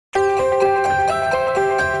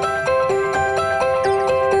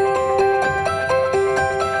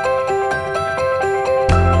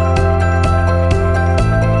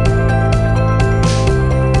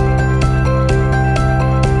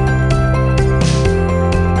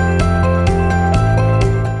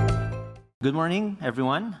Good morning,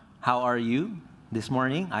 everyone. How are you this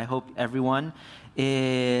morning? I hope everyone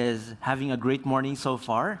is having a great morning so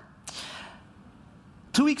far.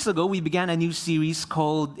 2 weeks ago, we began a new series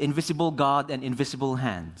called Invisible God and Invisible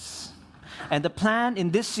Hands. And the plan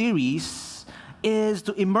in this series is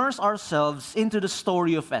to immerse ourselves into the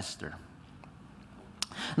story of Esther.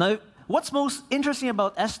 Now, what's most interesting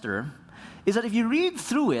about Esther is that if you read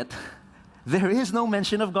through it, there is no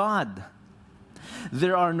mention of God.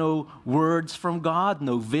 There are no words from God,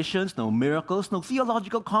 no visions, no miracles, no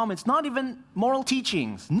theological comments, not even moral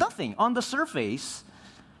teachings, nothing. On the surface,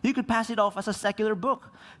 you could pass it off as a secular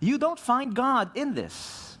book. You don't find God in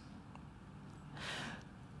this.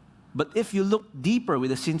 But if you look deeper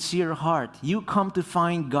with a sincere heart, you come to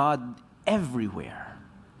find God everywhere,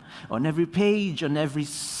 on every page, on every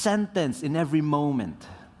sentence, in every moment.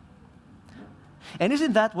 And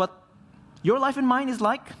isn't that what your life and mine is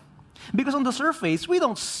like? Because on the surface, we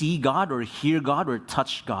don't see God or hear God or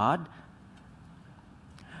touch God.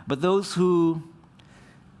 But those who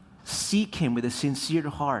seek Him with a sincere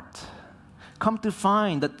heart come to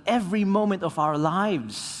find that every moment of our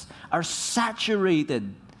lives are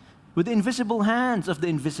saturated with the invisible hands of the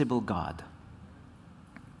invisible God.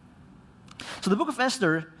 So the book of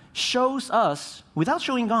Esther shows us, without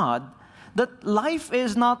showing God, that life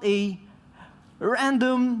is not a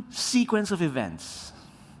random sequence of events.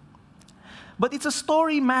 But it's a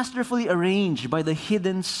story masterfully arranged by the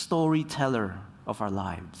hidden storyteller of our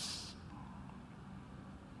lives.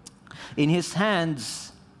 In His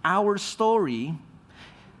hands, our story,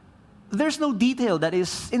 there's no detail that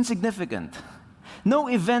is insignificant. No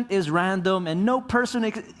event is random and no person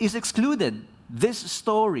is excluded. This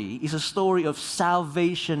story is a story of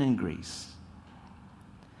salvation and grace.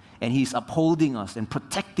 And He's upholding us and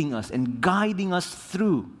protecting us and guiding us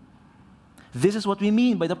through. This is what we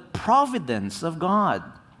mean by the providence of God.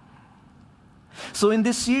 So in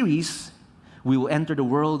this series, we will enter the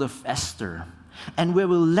world of Esther, and we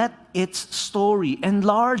will let its story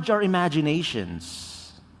enlarge our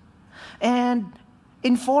imaginations and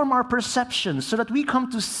inform our perceptions so that we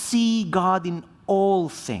come to see God in all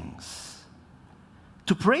things,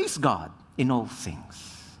 to praise God in all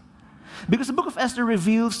things. Because the book of Esther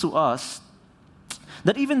reveals to us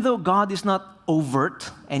that even though God is not overt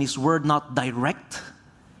and His word not direct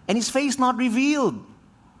and His face not revealed,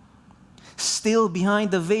 still behind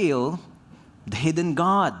the veil, the hidden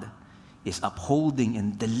God is upholding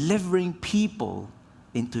and delivering people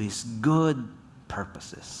into His good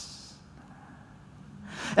purposes.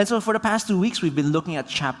 And so for the past 2 weeks, we've been looking at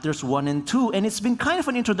chapters 1 and 2, and it's been kind of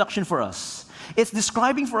an introduction for us. It's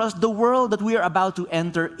describing for us the world that we are about to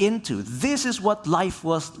enter into. This is what life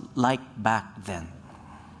was like back then.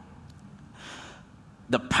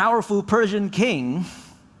 The powerful Persian king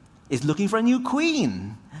is looking for a new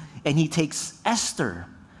queen, and he takes Esther,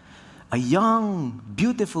 a young,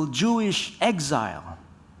 beautiful Jewish exile,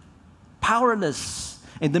 powerless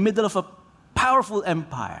in the middle of a powerful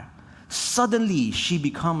empire. Suddenly, she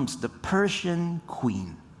becomes the Persian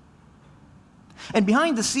queen. And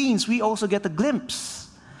behind the scenes, we also get a glimpse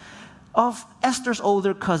of Esther's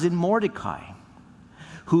older cousin Mordecai,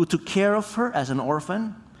 who took care of her as an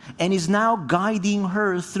orphan and is now guiding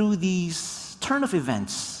her through these turn of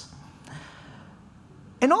events.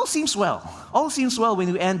 And all seems well. All seems well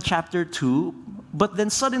when we end chapter 2, but then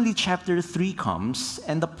suddenly chapter 3 comes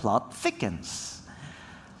and the plot thickens.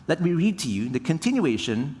 Let me read to you the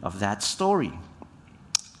continuation of that story.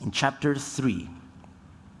 In chapter 3.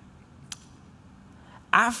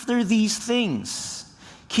 After these things,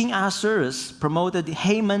 King Ahasuerus promoted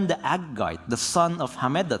Haman the Agagite, the son of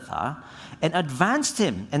Hammedatha, and advanced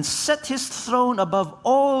him and set his throne above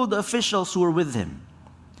all the officials who were with him.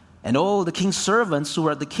 And all the king's servants who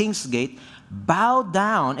were at the king's gate bowed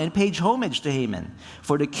down and paid homage to Haman,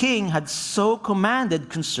 for the king had so commanded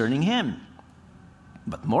concerning him.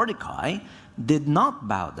 But Mordecai did not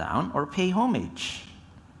bow down or pay homage.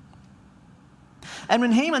 And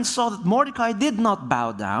when Haman saw that Mordecai did not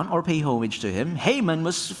bow down or pay homage to him, Haman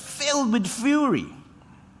was filled with fury.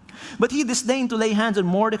 But he disdained to lay hands on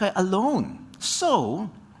Mordecai alone. So,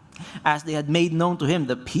 as they had made known to him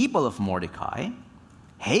the people of Mordecai,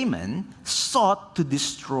 Haman sought to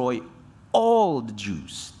destroy all the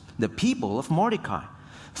Jews, the people of Mordecai,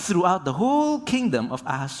 throughout the whole kingdom of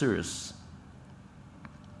Ahasuerus.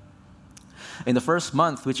 In the first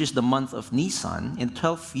month, which is the month of Nisan, in the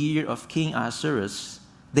 12th year of King Ahasuerus,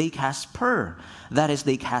 they cast pur, that is,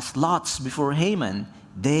 they cast lots before Haman,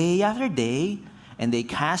 day after day, and they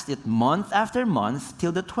cast it month after month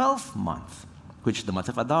till the 12th month, which is the month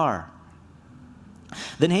of Adar.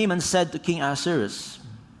 Then Haman said to King Ahasuerus,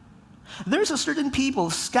 There's a certain people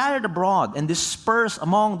scattered abroad and dispersed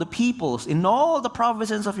among the peoples in all the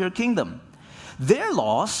provinces of your kingdom. Their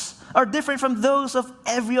laws are different from those of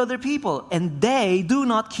every other people, and they do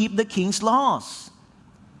not keep the king's laws.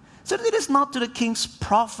 So it is not to the king's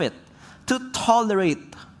profit to tolerate.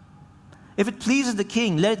 If it pleases the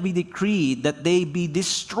king, let it be decreed that they be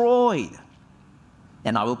destroyed.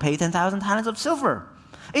 And I will pay 10,000 talents of silver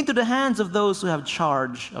into the hands of those who have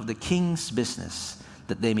charge of the king's business,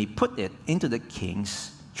 that they may put it into the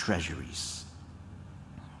king's treasuries.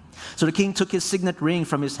 So the king took his signet ring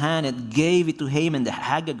from his hand and gave it to Haman the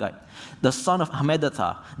Agagite, the son of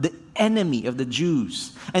Hammedatha, the enemy of the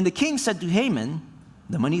Jews. And the king said to Haman,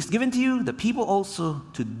 the money is given to you, the people also,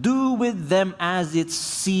 to do with them as it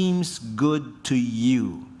seems good to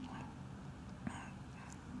you.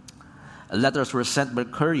 Letters were sent by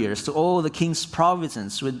couriers to all the king's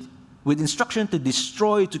provinces with instruction to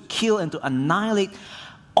destroy, to kill, and to annihilate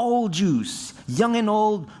all Jews, young and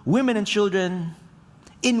old, women and children,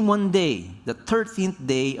 in one day, the 13th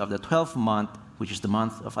day of the 12th month, which is the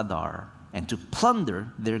month of Adar, and to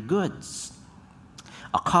plunder their goods.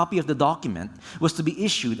 A copy of the document was to be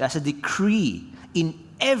issued as a decree in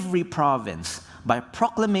every province by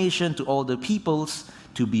proclamation to all the peoples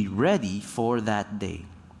to be ready for that day.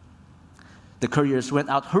 The couriers went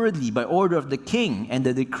out hurriedly by order of the king, and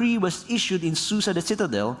the decree was issued in Susa the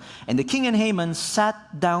citadel, and the king and Haman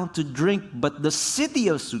sat down to drink, but the city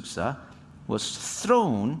of Susa was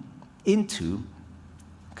thrown into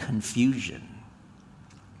confusion.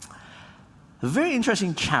 A very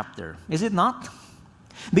interesting chapter, is it not?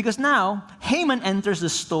 Because now Haman enters the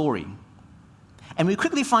story, and we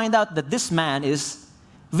quickly find out that this man is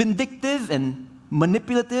vindictive and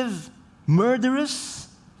manipulative, murderous.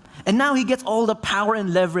 And now he gets all the power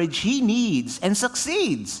and leverage he needs and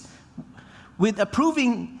succeeds with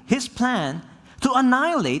approving his plan to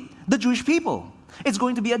annihilate the Jewish people. It's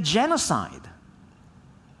going to be a genocide.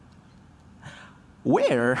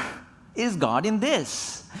 Where is God in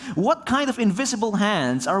this? What kind of invisible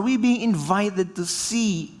hands are we being invited to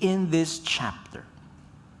see in this chapter?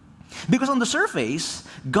 Because on the surface,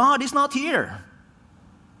 God is not here.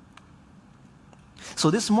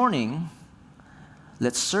 So this morning,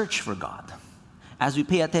 let's search for God as we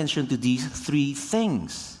pay attention to these three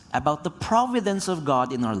things about the providence of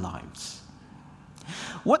God in our lives.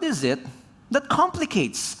 What is it that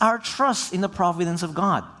complicates our trust in the providence of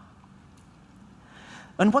God?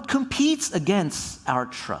 And what competes against our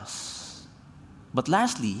trust? But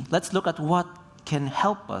lastly, let's look at what can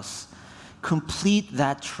help us complete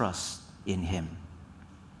that trust in Him.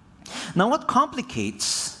 Now, what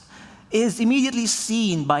complicates is immediately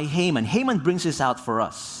seen by Haman. Haman brings this out for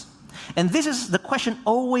us. And this is the question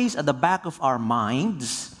always at the back of our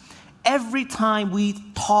minds every time we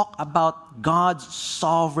talk about God's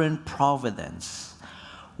sovereign providence.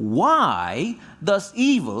 Why does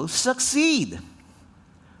evil succeed?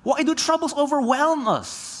 Why do troubles overwhelm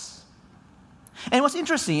us? And what's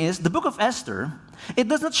interesting is the book of Esther, it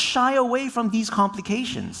does not shy away from these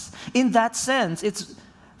complications. In that sense, it's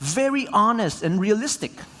very honest and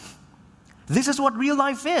realistic. This is what real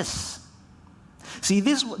life is. See,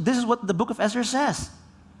 this is what the book of Esther says.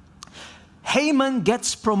 Haman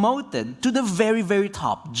gets promoted to the very, very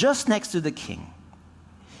top, just next to the king.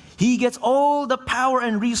 He gets all the power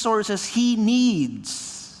and resources he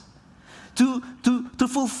needs to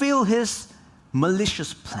fulfill his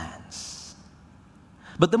malicious plans.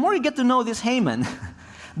 But the more you get to know this Haman,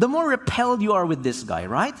 the more repelled you are with this guy,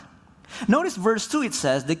 right? Notice verse 2, it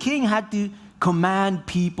says, the king had to command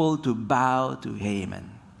people to bow to Haman.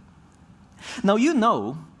 Now you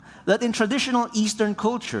know that in traditional Eastern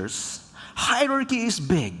cultures, hierarchy is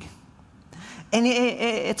big. And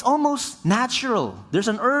it's almost natural. There's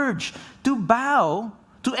an urge to bow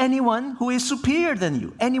to anyone who is superior than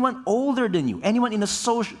you, anyone older than you, anyone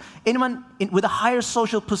with a higher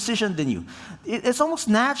social position than you. It's almost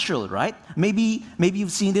natural, right? Maybe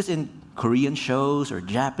you've seen this in Korean shows or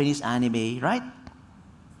Japanese anime, right?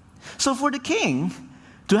 So for the king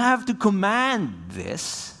to have to command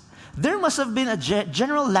this, there must have been a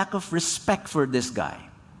general lack of respect for this guy.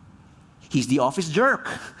 He's the office jerk.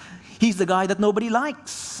 He's the guy that nobody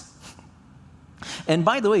likes. And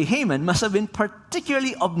by the way, Haman must have been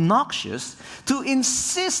particularly obnoxious to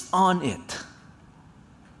insist on it.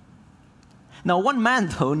 Now, one man,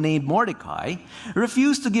 though, named Mordecai,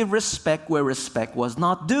 refused to give respect where respect was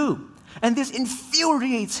not due. And this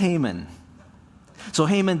infuriates Haman. So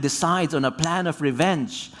Haman decides on a plan of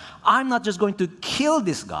revenge. I'm not just going to kill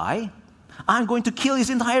this guy. I'm going to kill his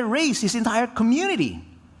entire race, his entire community.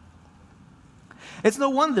 It's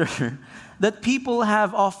no wonder that people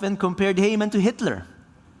have often compared Haman to Hitler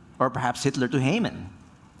or perhaps Hitler to Haman.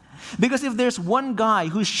 Because if there's one guy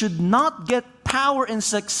who should not get power and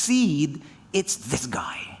succeed, it's this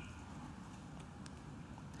guy.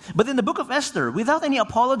 But in the book of Esther, without any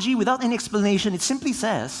apology, without any explanation, it simply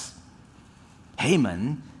says,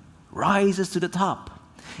 Haman rises to the top,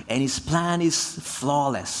 and his plan is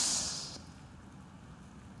flawless.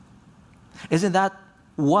 Isn't that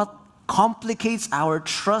what complicates our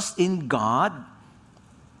trust in God?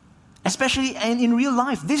 Especially in real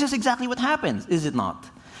life, this is exactly what happens, is it not?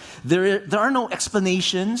 There are no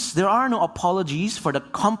explanations, there are no apologies for the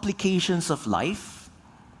complications of life.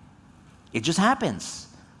 It just happens,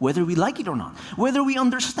 whether we like it or not, whether we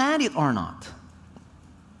understand it or not.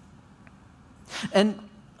 And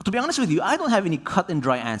to be honest with you, I don't have any cut and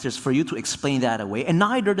dry answers for you to explain that away, and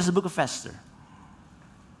neither does the book of Esther.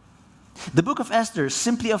 The book of Esther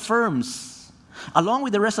simply affirms, along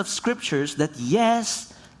with the rest of scriptures, that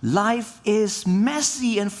yes, life is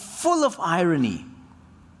messy and full of irony.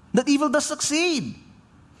 That evil does succeed.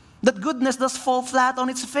 That goodness does fall flat on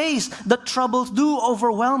its face. That troubles do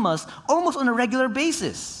overwhelm us almost on a regular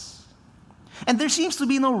basis. And there seems to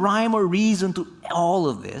be no rhyme or reason to all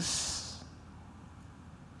of this.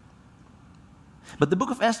 But the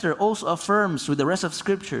book of Esther also affirms with the rest of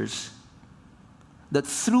scriptures that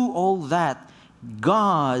through all that,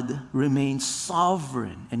 God remains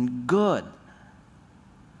sovereign and good.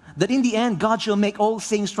 That in the end, God shall make all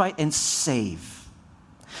things right and save.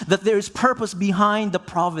 That there is purpose behind the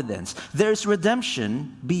providence. There is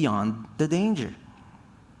redemption beyond the danger.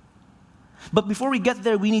 But before we get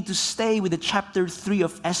there, we need to stay with the chapter 3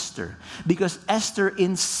 of Esther, because Esther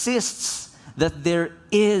insists that there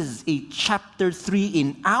is a chapter 3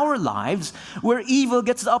 in our lives where evil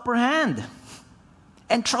gets the upper hand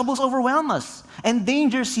and troubles overwhelm us and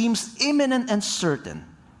danger seems imminent and certain.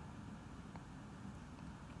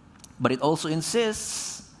 But it also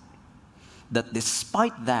insists that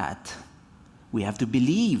despite that, we have to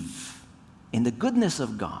believe in the goodness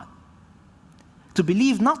of God. To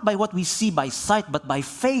believe not by what we see by sight, but by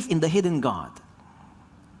faith in the hidden God.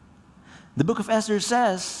 The book of Esther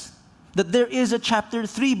says that there is a chapter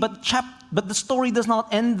 3, but the story does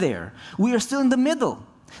not end there. We are still in the middle.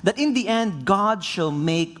 That in the end, God shall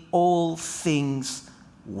make all things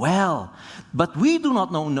well. But we do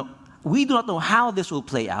not know how this will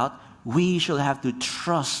play out. We shall have to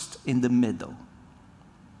trust in the middle.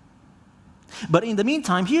 But in the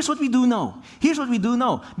meantime, here's what we do know.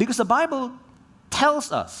 Because the Bible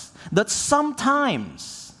tells us that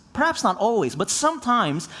sometimes, perhaps not always, but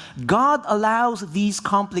sometimes, God allows these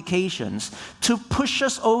complications to push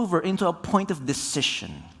us over into a point of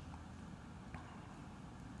decision.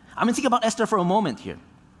 I mean, think about Esther for a moment here.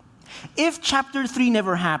 If chapter 3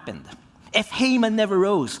 never happened, if Haman never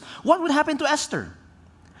rose, what would happen to Esther?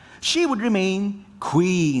 She would remain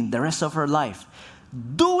queen the rest of her life,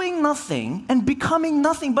 doing nothing and becoming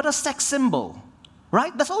nothing but a sex symbol,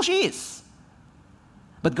 right? That's all she is.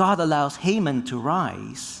 But God allows Haman to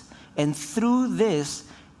rise, and through this,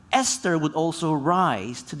 Esther would also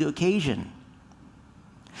rise to the occasion.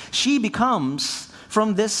 She becomes,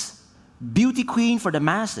 from this beauty queen for the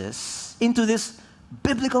masses, into this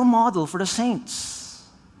biblical model for the saints.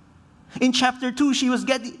 In chapter 2, she was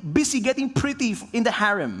busy getting pretty in the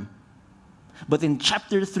harem. But in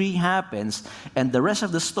chapter 3 happens, and the rest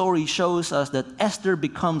of the story shows us that Esther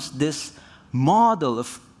becomes this model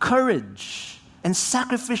of courage and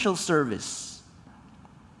sacrificial service.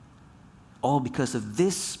 All because of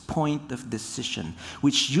this point of decision,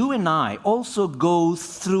 which you and I also go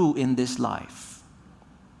through in this life.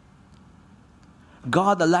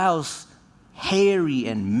 God allows hairy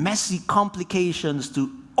and messy complications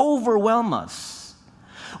to overwhelm us,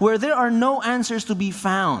 where there are no answers to be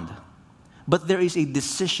found, but there is a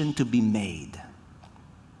decision to be made.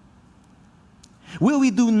 Will we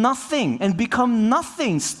do nothing and become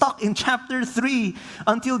nothing, stuck in chapter 3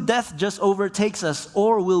 until death just overtakes us,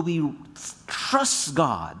 or will we trust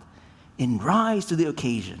God and rise to the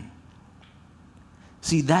occasion?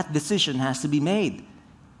 See, that decision has to be made.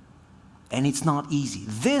 And it's not easy.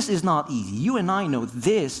 This is not easy. You and I know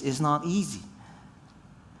this is not easy.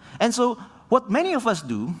 And so, what many of us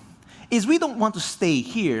do is we don't want to stay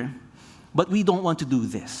here, but we don't want to do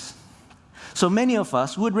this. So many of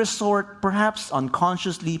us would resort, perhaps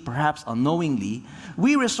unconsciously, perhaps unknowingly,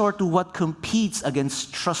 we resort to what competes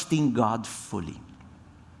against trusting God fully.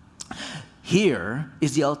 Here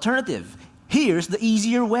is the alternative. Here's the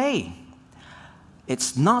easier way.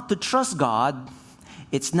 It's not to trust God,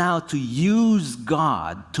 it's now to use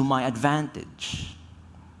God to my advantage.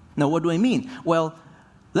 Now, what do I mean? Well,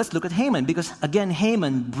 let's look at Haman, because again,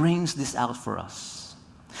 Haman brings this out for us.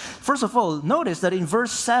 First of all, notice that in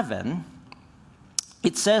verse 7,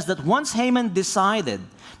 it says that once Haman decided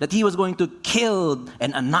that he was going to kill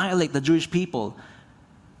and annihilate the Jewish people,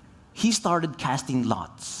 he started casting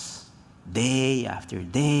lots. Day after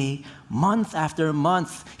day, month after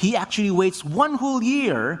month. He actually waits one whole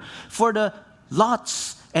year for the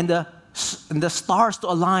lots and the stars to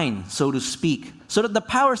align, so to speak, so that the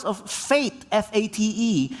powers of fate,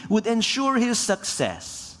 F-A-T-E, would ensure his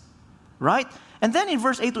success. Right? And then in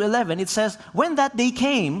verse 8 to 11, it says, when that day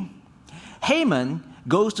came, Haman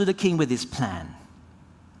goes to the king with his plan.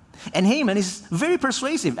 And Haman is very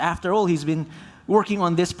persuasive. After all, he's been working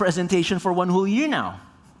on this presentation for one whole year now.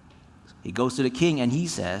 He goes to the king and he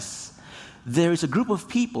says, there is a group of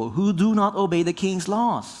people who do not obey the king's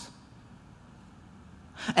laws.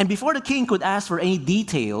 And before the king could ask for any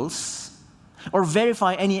details or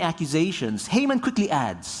verify any accusations, Haman quickly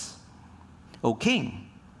adds, O king,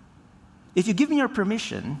 if you give me your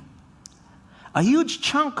permission, a huge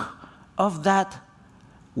chunk of that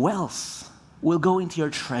wealth will go into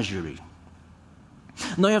your treasury.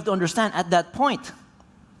 Now you have to understand, at that point,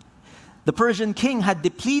 the Persian king had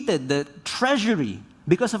depleted the treasury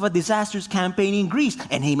because of a disastrous campaign in Greece.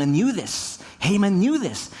 And Haman knew this. Haman knew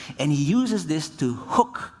this. And he uses this to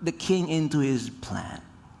hook the king into his plan.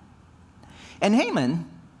 And Haman,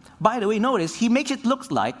 by the way, notice, he makes it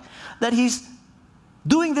look like that he's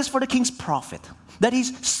doing this for the king's profit, that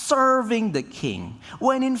he's serving the king,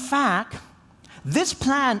 when in fact, this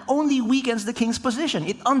plan only weakens the king's position.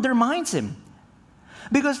 It undermines him.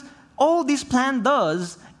 Because all this plan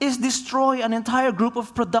does is destroy an entire group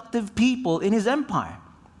of productive people in his empire.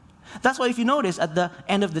 That's why if you notice at the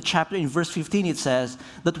end of the chapter in verse 15, it says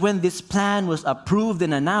that when this plan was approved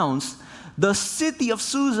and announced, the city of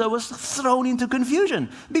Susa was thrown into confusion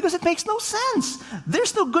because it makes no sense.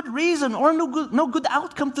 There's no good reason or no good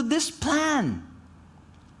outcome to this plan.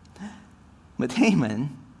 But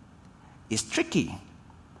Haman is tricky.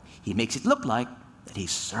 He makes it look like that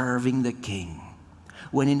he's serving the king,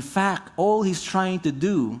 when in fact all he's trying to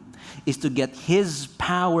do is to get his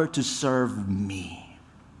power to serve me.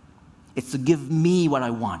 It's to give me what I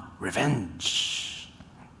want, revenge.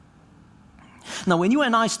 Now, when you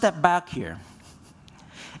and I step back here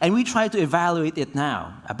and we try to evaluate it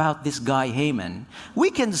now about this guy Haman,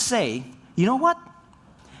 we can say, you know what?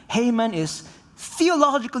 Haman is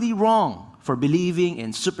theologically wrong for believing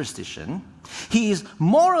in superstition. He is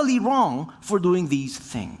morally wrong for doing these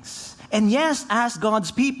things. And yes, as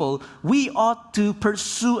God's people, we ought to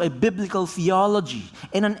pursue a biblical theology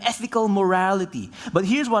and an ethical morality. But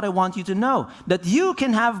here's what I want you to know, that you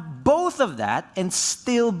can have both of that and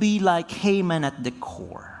still be like Haman at the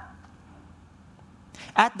core.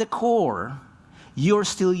 At the core, you're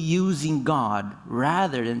still using God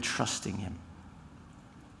rather than trusting Him.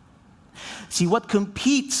 See, what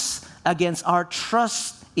competes against our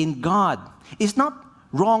trust in God is not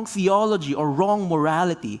wrong theology or wrong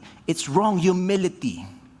morality. It's wrong humility.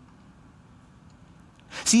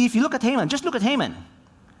 See, if you look at Haman, just look at Haman.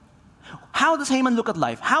 How does Haman look at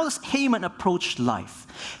life? How does Haman approach life?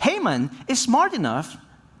 Haman is smart enough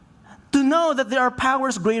to know that there are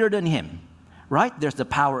powers greater than him, right? There's the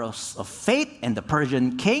power of fate and the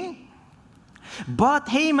Persian king. But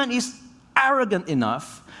Haman is arrogant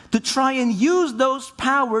enough to try and use those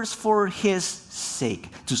powers for his sake,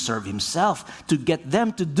 to serve himself, to get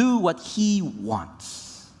them to do what he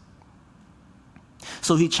wants.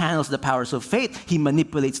 So he channels the powers of fate, he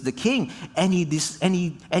manipulates the king, and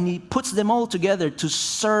he puts them all together to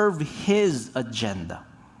serve his agenda.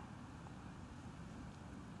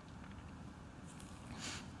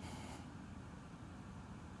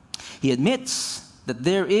 He admits that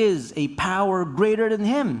there is a power greater than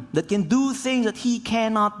him that can do things that he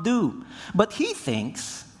cannot do. But he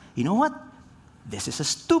thinks, you know what? This is a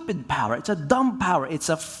stupid power. It's a dumb power. It's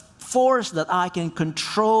a force that I can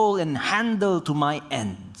control and handle to my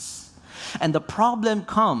ends. And the problem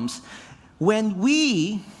comes when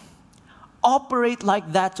we operate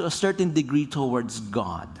like that to a certain degree towards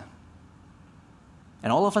God.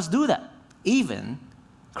 And all of us do that, even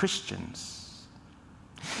Christians.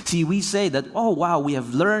 See, we say that, oh wow, we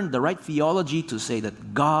have learned the right theology to say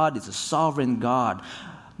that God is a sovereign God.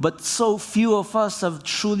 But so few of us have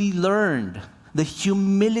truly learned the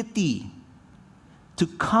humility to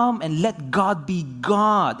come and let God be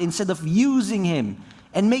God instead of using Him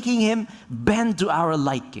and making Him bend to our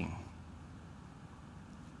liking.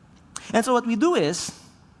 And so what we do is,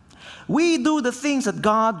 we do the things that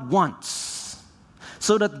God wants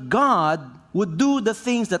so that God would do the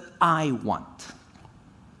things that I want.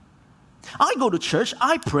 I go to church,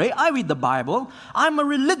 I pray, I read the Bible. I'm a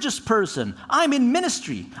religious person. I'm in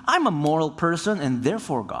ministry. I'm a moral person, and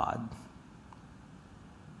therefore, God,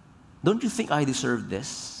 don't you think I deserve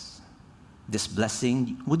this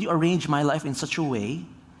blessing? Would you arrange my life in such a way?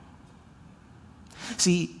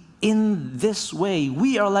 See, in this way,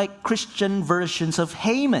 we are like Christian versions of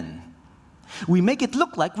Haman. We make it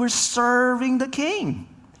look like we're serving the king,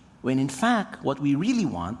 when in fact, what we really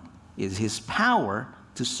want is his power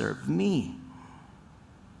to serve me.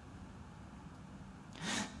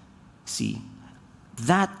 See,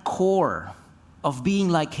 that core of being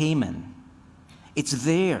like Haman, it's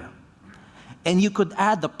there. And you could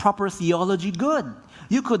add the proper theology, good.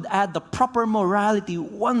 You could add the proper morality,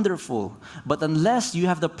 wonderful. But unless you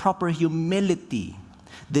have the proper humility,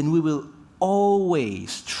 then we will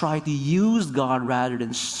always try to use God rather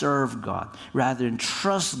than serve God, rather than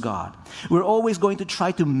trust God. We're always going to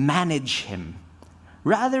try to manage Him,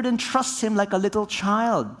 rather than trust Him like a little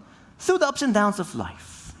child through the ups and downs of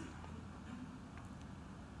life.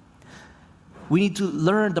 We need to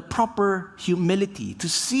learn the proper humility to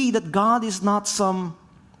see that God is not some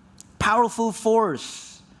powerful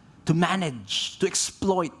force to manage, to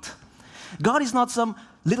exploit. God is not some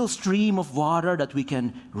little stream of water that we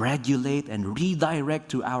can regulate and redirect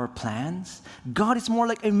to our plans. God is more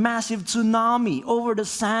like a massive tsunami over the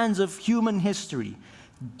sands of human history,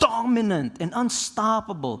 dominant and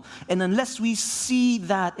unstoppable. And unless we see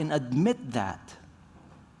that and admit that,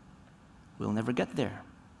 we'll never get there.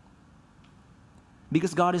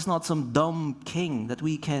 Because God is not some dumb king that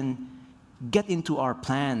we can get into our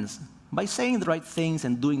plans by saying the right things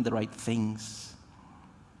and doing the right things.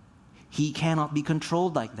 He cannot be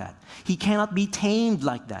controlled like that. He cannot be tamed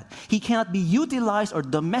like that. He cannot be utilized or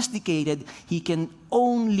domesticated. He can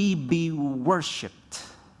only be worshipped.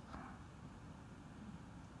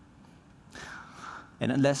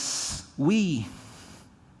 And unless we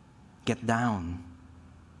get down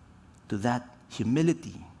to that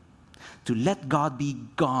humility, to let God be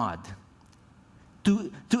God,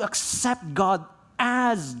 to accept God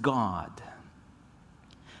as God,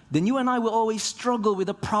 then you and I will always struggle with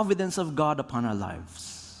the providence of God upon our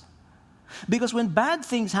lives. Because when bad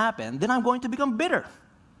things happen, then I'm going to become bitter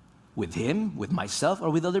with Him, with myself,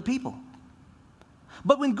 or with other people.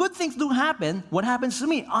 But when good things do happen, what happens to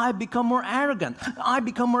me? I become more arrogant. I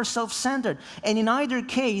become more self-centered. And in either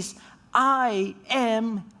case, I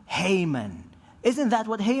am Haman. Isn't that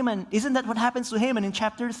what happens to Haman in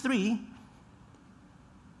chapter 3?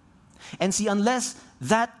 And see, unless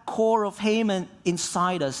that core of Haman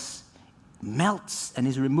inside us melts and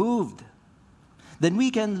is removed, then we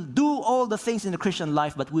can do all the things in the Christian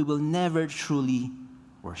life, but we will never truly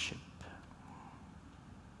worship.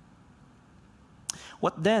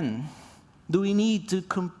 What then do we need to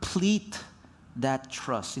complete that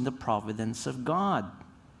trust in the providence of God?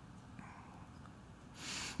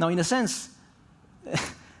 Now, in a sense,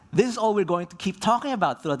 this is all we're going to keep talking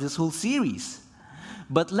about throughout this whole series.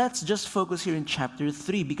 But let's just focus here in chapter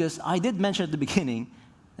 3, because I did mention at the beginning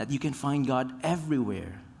that you can find God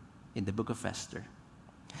everywhere in the book of Esther.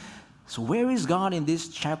 So where is God in this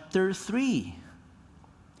chapter 3?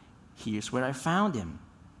 Here's where I found Him.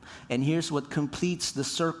 And here's what completes the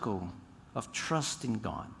circle of trust in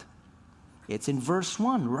God. It's in verse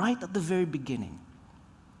 1, right at the very beginning.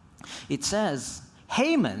 It says,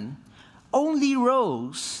 Haman only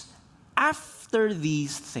rose after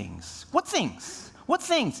these things. What things? What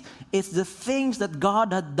things? It's the things that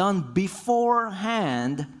God had done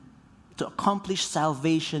beforehand to accomplish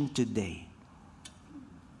salvation today.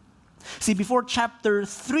 See, before chapter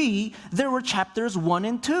 3, there were chapters 1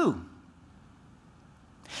 and 2.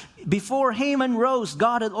 Before Haman rose,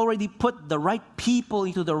 God had already put the right people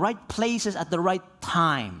into the right places at the right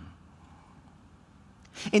time.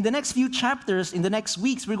 In the next few chapters, in the next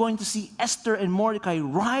weeks, we're going to see Esther and Mordecai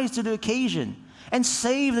rise to the occasion and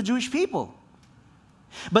save the Jewish people.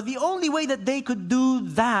 But the only way that they could do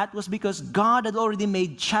that was because God had already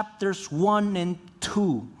made chapters 1 and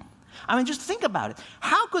 2. I mean, just think about it.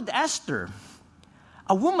 How could Esther,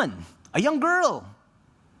 a woman, a young girl,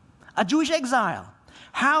 a Jewish exile,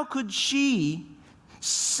 how could she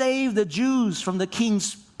save the Jews from the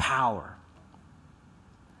king's power?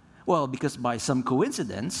 Well, because by some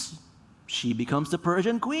coincidence, she becomes the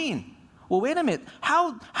Persian queen. Well, wait a minute.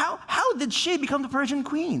 How did she become the Persian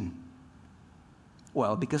queen?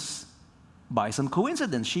 Well, because by some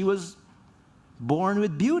coincidence, she was born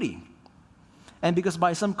with beauty. And because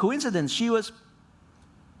by some coincidence, she was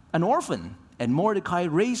an orphan. And Mordecai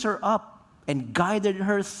raised her up and guided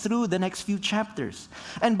her through the next few chapters.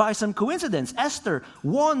 And by some coincidence, Esther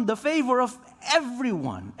won the favor of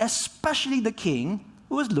everyone, especially the king,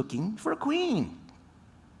 who was looking for a queen.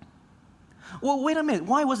 Well, wait a minute.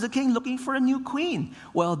 Why was the king looking for a new queen?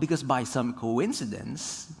 Well, because by some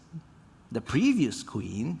coincidence, the previous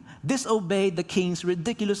queen disobeyed the king's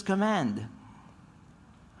ridiculous command.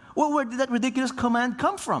 Well, where did that ridiculous command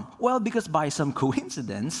come from? Well, because by some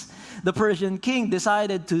coincidence, the Persian king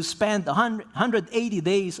decided to spend 180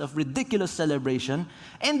 days of ridiculous celebration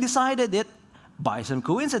and decided it, by some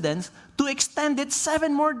coincidence, to extend it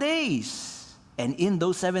 7 more days. And in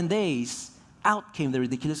those 7 days, out came the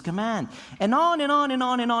ridiculous command. And on and on and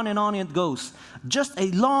on and on and on it goes. Just a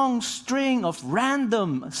long string of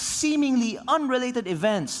random, seemingly unrelated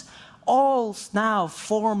events, all now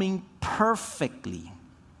forming perfectly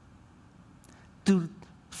to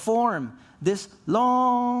form this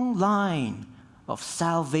long line of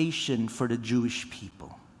salvation for the Jewish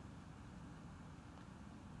people.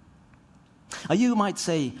 You might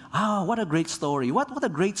say, what a great story. What a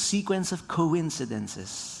great sequence of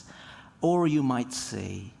coincidences. Or you might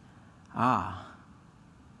say,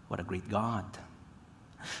 what a great God,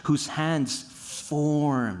 whose hands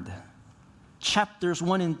formed chapters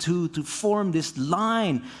 1 and 2 to form this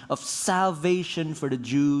line of salvation for the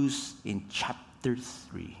Jews in chapter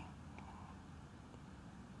 3.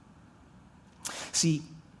 See,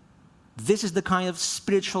 this is the kind of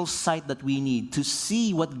spiritual sight that we need to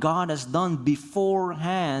see what God has done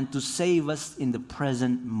beforehand to save us in the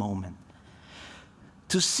present moment.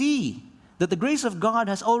 To see that the grace of God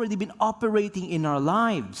has already been operating in our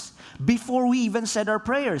lives before we even said our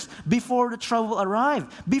prayers, before the trouble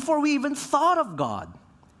arrived, before we even thought of God.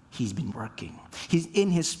 He's been working. He's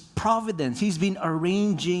in His providence. He's been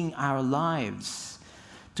arranging our lives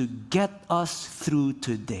to get us through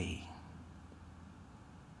today.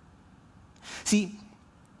 See,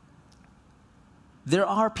 there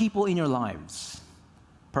are people in your lives,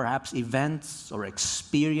 perhaps events or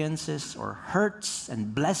experiences or hurts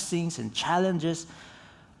and blessings and challenges,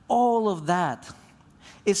 all of that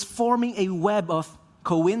is forming a web of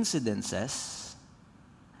coincidences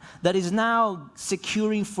that is now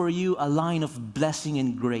securing for you a line of blessing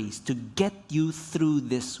and grace to get you through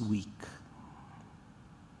this week.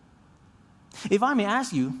 If I may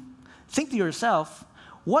ask you, think to yourself,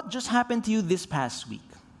 what just happened to you this past week?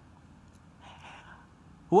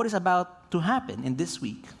 What is about to happen in this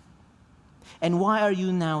week? And why are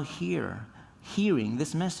you now here, hearing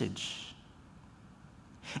this message?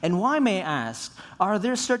 And why, may I ask, are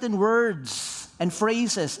there certain words and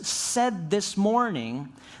phrases said this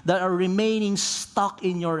morning that are remaining stuck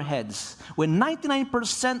in your heads when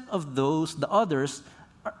 99% of those, the others,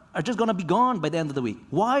 are just going to be gone by the end of the week?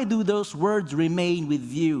 Why do those words remain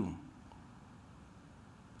with you?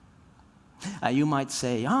 You might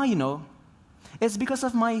say, it's because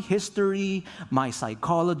of my history, my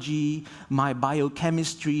psychology, my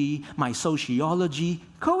biochemistry, my sociology,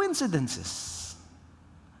 coincidences.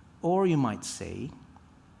 Or you might say,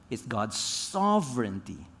 it's God's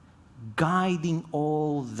sovereignty guiding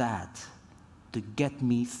all that to get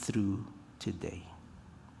me through today.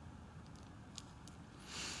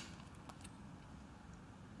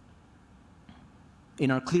 In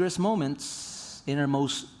our clearest moments, in our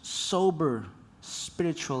most sober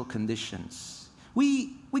spiritual conditions,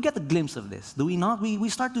 we get a glimpse of this, do we not? We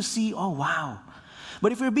start to see, oh, wow.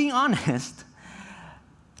 But if we're being honest,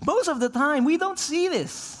 most of the time, we don't see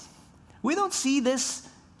this. We don't see this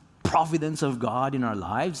providence of God in our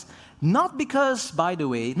lives. Not because, by the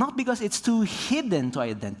way, not because it's too hidden to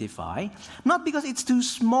identify, not because it's too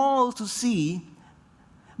small to see,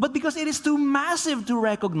 but because it is too massive to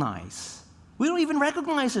recognize. We don't even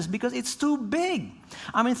recognize this because it's too big.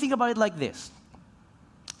 Think about it like this.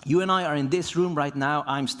 You and I are in this room right now.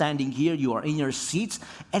 I'm standing here. You are in your seats.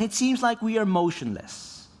 And it seems like we are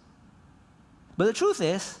motionless. But the truth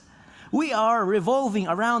is, we are revolving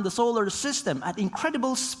around the solar system at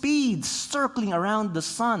incredible speeds, circling around the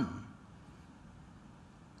sun.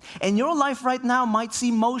 And your life right now might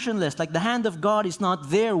seem motionless, like the hand of God is not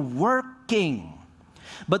there working.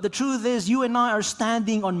 But the truth is, you and I are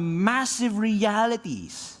standing on massive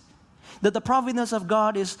realities that the providence of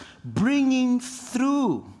God is bringing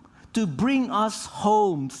through to bring us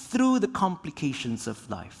home through the complications of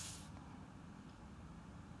life.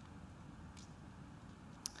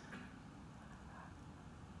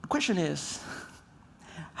 The question is,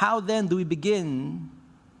 how then do we begin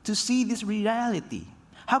to see this reality?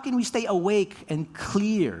 How can we stay awake and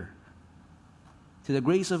clear to the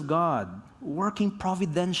grace of God working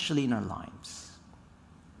providentially in our lives?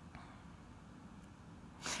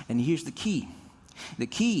 And here's the key. The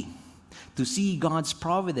key to see God's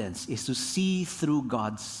providence is to see through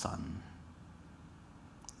God's Son.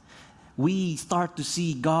 we start to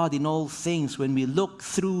see God in all things when we look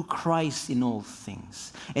through Christ in all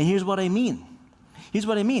things. And here's what I mean. Here's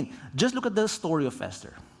what I mean. Just look at the story of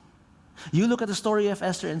Esther. You look at the story of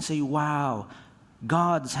Esther and say, wow,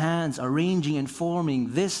 God's hands arranging and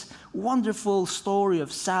forming this wonderful story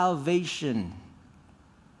of salvation.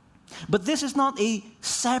 But this is not a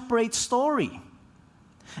separate story.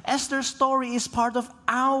 Esther's story is part of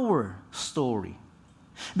our story.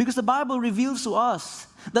 Because the Bible reveals to us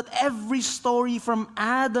that every story from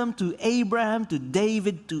Adam to Abraham to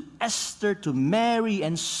David to Esther to Mary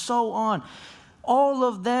and so on, all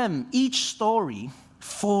of them, each story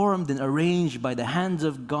formed and arranged by the hands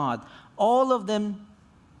of God, all of them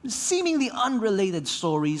seemingly unrelated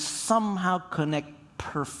stories somehow connect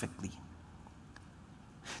perfectly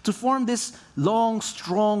to form this long,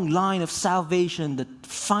 strong line of salvation that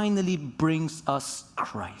finally brings us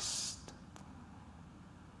Christ.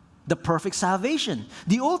 The perfect salvation,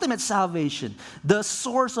 the ultimate salvation, the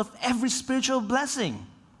source of every spiritual blessing.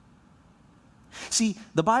 See,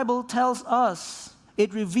 the Bible tells us,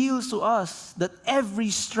 it reveals to us that every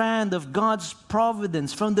strand of God's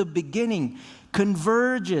providence from the beginning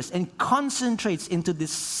converges and concentrates into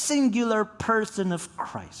this singular person of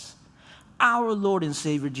Christ, our Lord and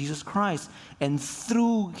Savior Jesus Christ. And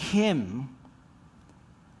through Him,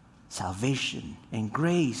 salvation and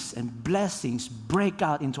grace and blessings break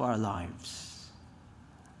out into our lives.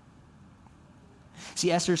 See,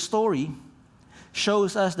 Esther's story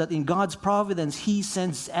shows us that in God's providence, He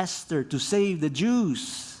sends Esther to save the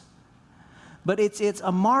Jews. But it's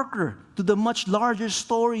a marker to the much larger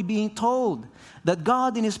story being told, that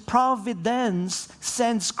God in His providence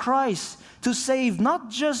sends Christ to save not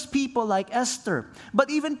just people like Esther, but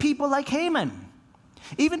even people like Haman,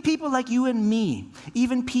 even people like you and me,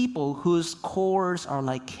 even people whose cores are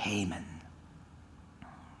like Haman.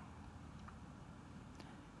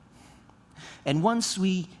 And once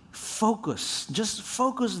we just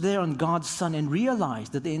focus there on God's Son and realize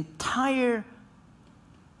that the entire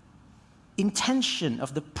intention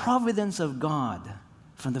of the providence of God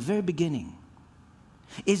from the very beginning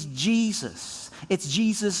is Jesus. It's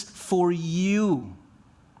Jesus for you.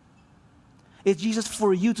 It's Jesus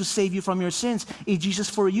for you to save you from your sins. It's Jesus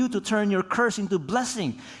for you to turn your curse into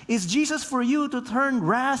blessing. It's Jesus for you to turn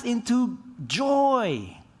wrath into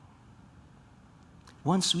joy.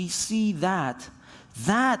 Once we see that,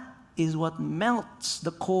 that is what melts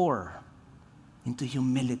the core into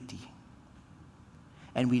humility.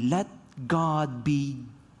 And we let God be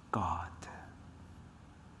God.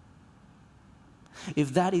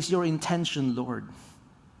 If that is your intention, Lord,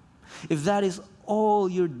 if that is all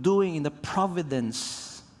you're doing in the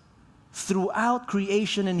providence throughout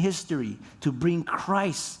creation and history to bring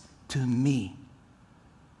Christ to me,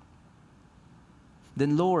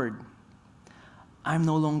 then Lord, I'm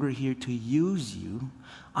no longer here to use you.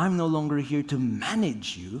 I'm no longer here to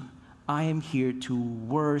manage you. I am here to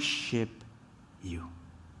worship you.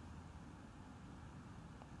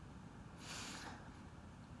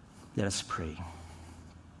 Let us pray.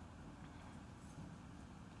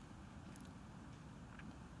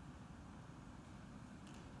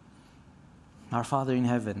 Our Father in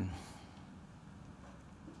heaven,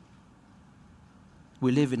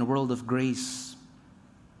 we live in a world of grace,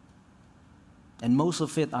 and most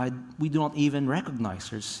of it we do not even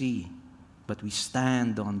recognize or see, but we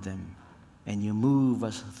stand on them, and you move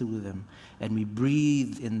us through them, and we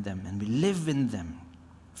breathe in them, and we live in them.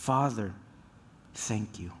 Father,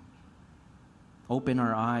 thank you. Open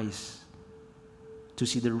our eyes to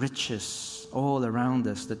see the riches all around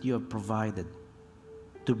us that you have provided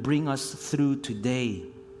to bring us through today,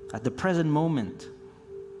 at the present moment.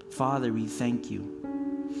 Father, we thank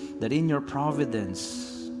you that in your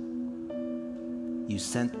providence, you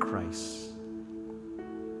sent Christ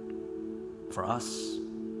for us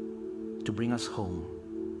to bring us home.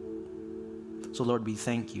 So Lord, we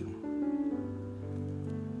thank you.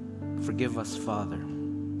 Forgive us, Father,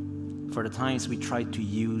 for the times we tried to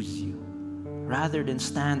use you rather than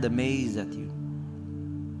stand amazed at you.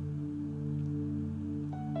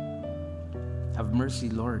 Have mercy,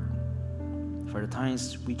 Lord, for the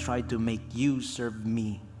times we tried to make you serve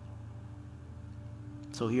me.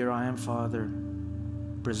 So here I am, Father,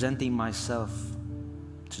 presenting myself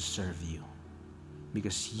to serve you,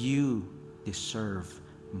 because you deserve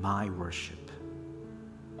my worship.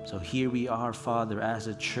 So here we are, Father, as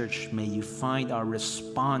a church. May you find our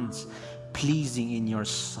response pleasing in your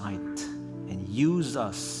sight, and use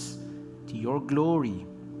us to your glory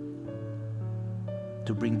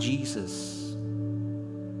to bring Jesus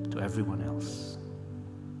to everyone else.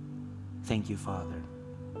 Thank you, Father.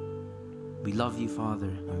 We love you, Father,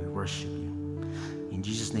 and we worship you. In In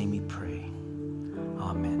Jesus' name we pray.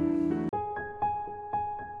 Amen.